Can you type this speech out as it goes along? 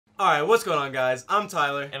Alright, what's going on, guys? I'm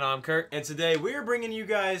Tyler. And I'm Kurt. And today we are bringing you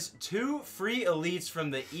guys 2 free elites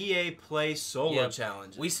from the EA Play Solo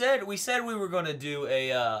Challenge. We said we were going to do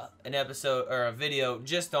an episode or a video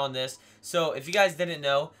just on this. So if you guys didn't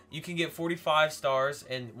know, you can get 45 stars.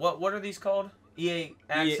 And what are these called? EA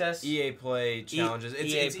Access? EA Play Challenges.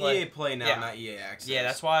 It's EA Play now, not EA Access. Yeah,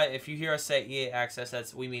 that's why if you hear us say EA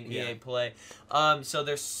Access, we mean EA Play. So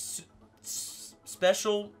there's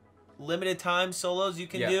special limited time solos you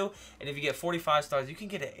can do, and if you get 45 stars you can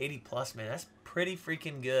get an 80 plus, man. That's pretty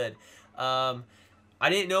freaking good. I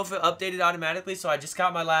didn't know if it updated automatically, so I just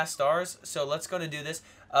got my last stars. So let's go to do this.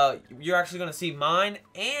 You're actually going to see mine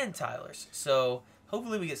and Tyler's, so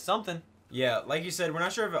hopefully we get something. Yeah, like you said, we're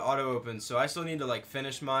not sure if it auto opens, so I still need to like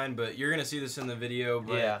finish mine, but you're going to see this in the video.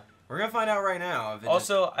 But we're going to find out right now if it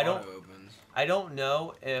also opens. I don't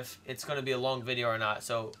know if it's going to be a long video or not,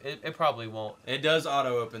 so it probably won't. It does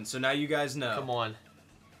auto-open, so now you guys know. Come on.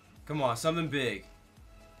 Come on, something big.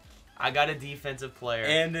 I got a defensive player.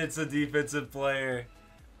 And it's a defensive player.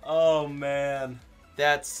 Oh, man.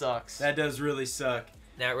 That sucks. That does really suck.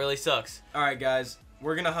 That really sucks. All right, guys.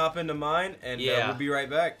 We're going to hop into mine, and we'll be right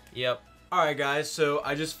back. Yep. Alright guys, so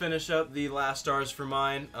I just finished up the last stars for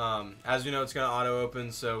mine. As you know, it's going to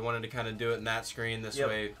auto-open, so I wanted to kind of do it in that screen. This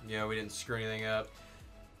way, you know, we didn't screw anything up.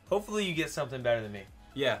 Hopefully you get something better than me.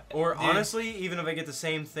 Yeah, or honestly, even if I get the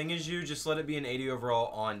same thing as you, just let it be an 80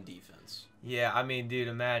 overall on defense. Yeah, I mean, dude,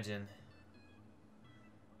 imagine.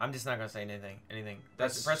 I'm just not going to say anything.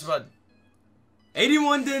 Press the button.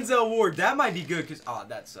 81 Denzel Ward. That might be good because, oh,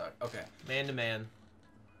 that sucked. Okay. Man to man.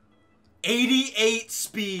 88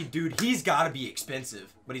 speed, dude. He's got to be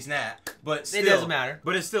expensive, but he's not. But still, it doesn't matter.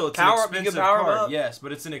 But it's still, it's an expensive card. Yes,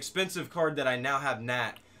 but it's an expensive card that I now have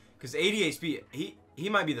Nat. Because 88 speed, he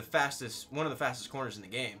might be the fastest, one of the fastest corners in the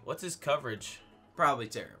game. What's his coverage? Probably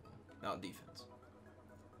terrible. Not defense.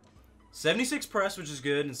 76 press, which is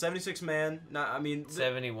good, and 76 man. Not, I mean,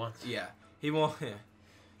 71. Yeah, he won't.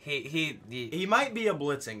 He might be a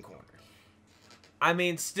blitzing corner. I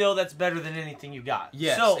mean, still, that's better than anything you got.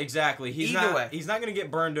 Yes, so, exactly. He's not going to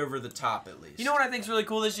get burned over the top, at least. You know what I think's really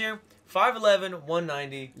cool this year? 5'11",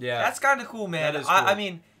 190. Yeah. That's kind of cool, man. That is cool. I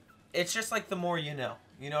mean, it's just like the more you know.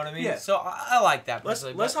 You know what I mean? Yeah. So, I like that.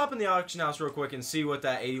 Let's hop in the auction house real quick and see what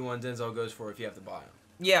that 81 Denzel goes for if you have to buy him.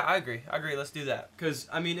 Yeah, I agree. Let's do that. Because,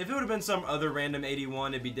 I mean, if it would have been some other random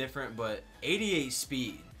 81, it'd be different, but 88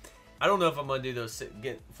 speed. I don't know if I'm going to do those,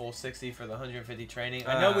 get full 60 for the 150 training.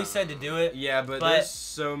 I know we said to do it. Yeah, but there's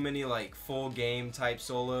so many, like, full game type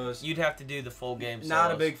solos. You'd have to do the full game solos.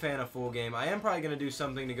 Not a big fan of full game. I am probably going to do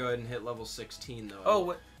something to go ahead and hit level 16, though. Oh,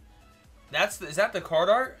 what? Is that the card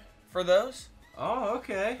art for those? Oh,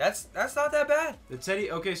 okay. That's not that bad. The Teddy,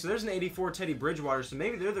 okay, so there's an 84 Teddy Bridgewater, so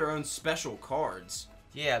maybe they're their own special cards.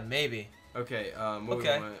 Yeah, maybe. Okay,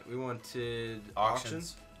 we wanted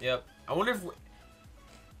auctions. Yep. I wonder if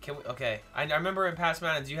okay, I remember in past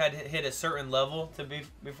Maddens you had to hit a certain level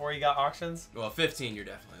before you got auctions. Well, 15 you're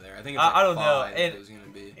definitely there. I think it's like I don't know. It was gonna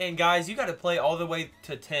be. And guys, you got to play all the way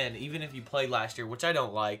to 10, even if you played last year, which I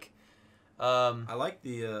don't like. I like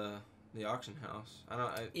the auction house.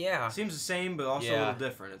 Yeah. It seems the same, but also a little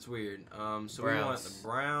different. It's weird. So we want the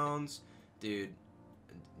Browns, dude.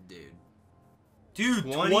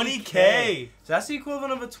 20K. So that's the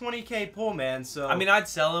equivalent of a 20K pull, man. So I mean, I'd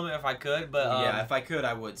sell him if I could, but yeah, if I could,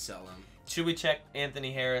 I would sell him. Should we check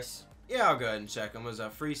Anthony Harris? Yeah, I'll go ahead and check him. Was a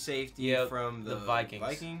free safety from the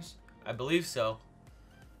Vikings? I believe so.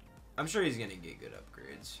 I'm sure he's gonna get good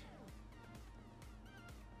upgrades.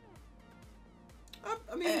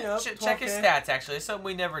 I mean, you know, check his stats. Actually, it's something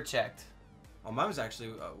we never checked. Oh, mine was actually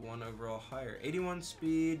 1 overall higher. 81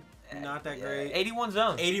 speed. Not that great. 81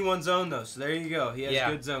 zone. 81 zone though, so there you go. He has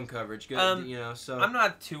good zone coverage. Good, you know. So I'm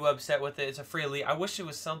not too upset with it. It's a free elite. I wish it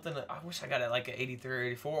was something. I wish I got it like an 83 or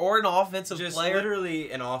 84 or an offensive player. Just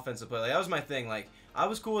literally an offensive player. Like, that was my thing. Like, I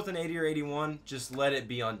was cool with an 80 or 81. Just let it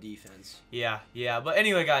be on defense. Yeah. But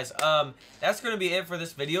anyway, guys, that's gonna be it for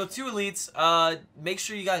this video. 2 elites. Make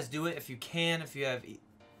sure you guys do it if you can. If you have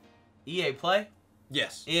EA Play.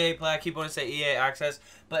 Yes. EA Play. I keep wanting to say EA Access.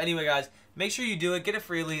 But anyway, guys, make sure you do it. Get a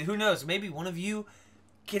free elite. Who knows? Maybe one of you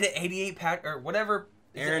get an 88 pack or whatever.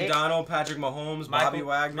 Aaron Donald, Patrick Mahomes, Bobby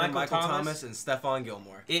Wagner, Michael Thomas, and Stephon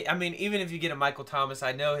Gilmore. I mean, even if you get a Michael Thomas,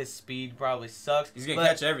 I know his speed probably sucks. He's going to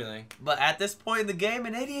catch everything. But at this point in the game,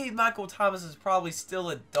 an 88 Michael Thomas is probably still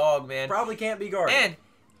a dog, man. Probably can't be guarded. And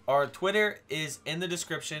our Twitter is in the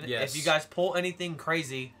description. Yes. If you guys pull anything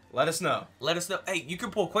crazy, let us know. Hey, you can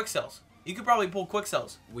pull quick sells. You could probably pull quick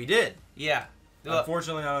sells. We did. Yeah.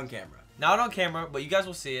 Unfortunately, not on camera. Not on camera, but you guys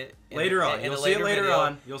will see it later on. You'll see it later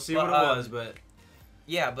on. You'll see what it was, but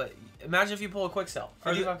yeah, but imagine if you pull a quick sell.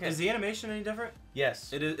 Is the animation any different?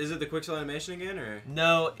 Yes. Is it the quick sell animation again, or?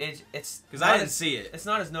 No, it's because I didn't see it. It's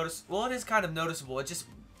not as noticeable. Well, it is kind of noticeable. It just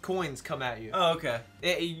coins come at you. Oh, okay.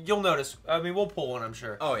 You'll notice. I mean, we'll pull one, I'm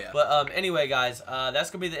sure. Oh yeah. But anyway, guys, that's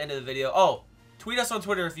gonna be the end of the video. Oh, tweet us on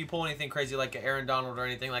Twitter if you pull anything crazy like Aaron Donald or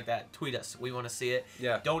anything like that. Tweet us. We want to see it.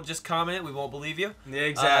 Yeah. Don't just comment it. We won't believe you. Yeah,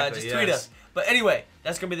 exactly. Just tweet us. But anyway,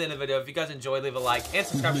 that's gonna be the end of the video. If you guys enjoyed, leave a like and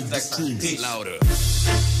subscribe to the next time.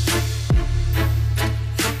 Peace.